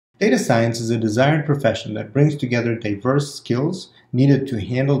Data science is a desired profession that brings together diverse skills needed to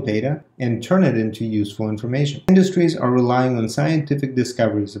handle data and turn it into useful information. Industries are relying on scientific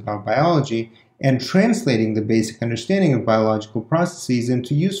discoveries about biology and translating the basic understanding of biological processes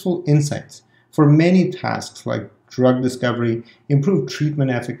into useful insights for many tasks like drug discovery, improved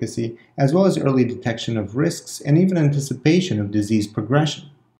treatment efficacy, as well as early detection of risks and even anticipation of disease progression.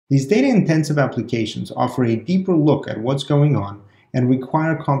 These data-intensive applications offer a deeper look at what's going on and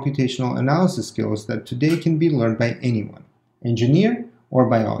require computational analysis skills that today can be learned by anyone, engineer or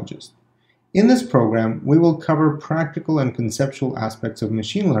biologist. In this program, we will cover practical and conceptual aspects of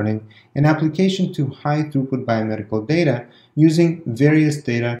machine learning and application to high-throughput biomedical data using various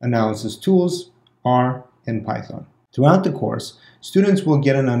data analysis tools, R, and Python. Throughout the course, students will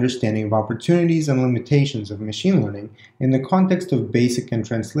get an understanding of opportunities and limitations of machine learning in the context of basic and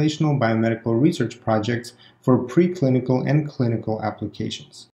translational biomedical research projects for preclinical and clinical applications.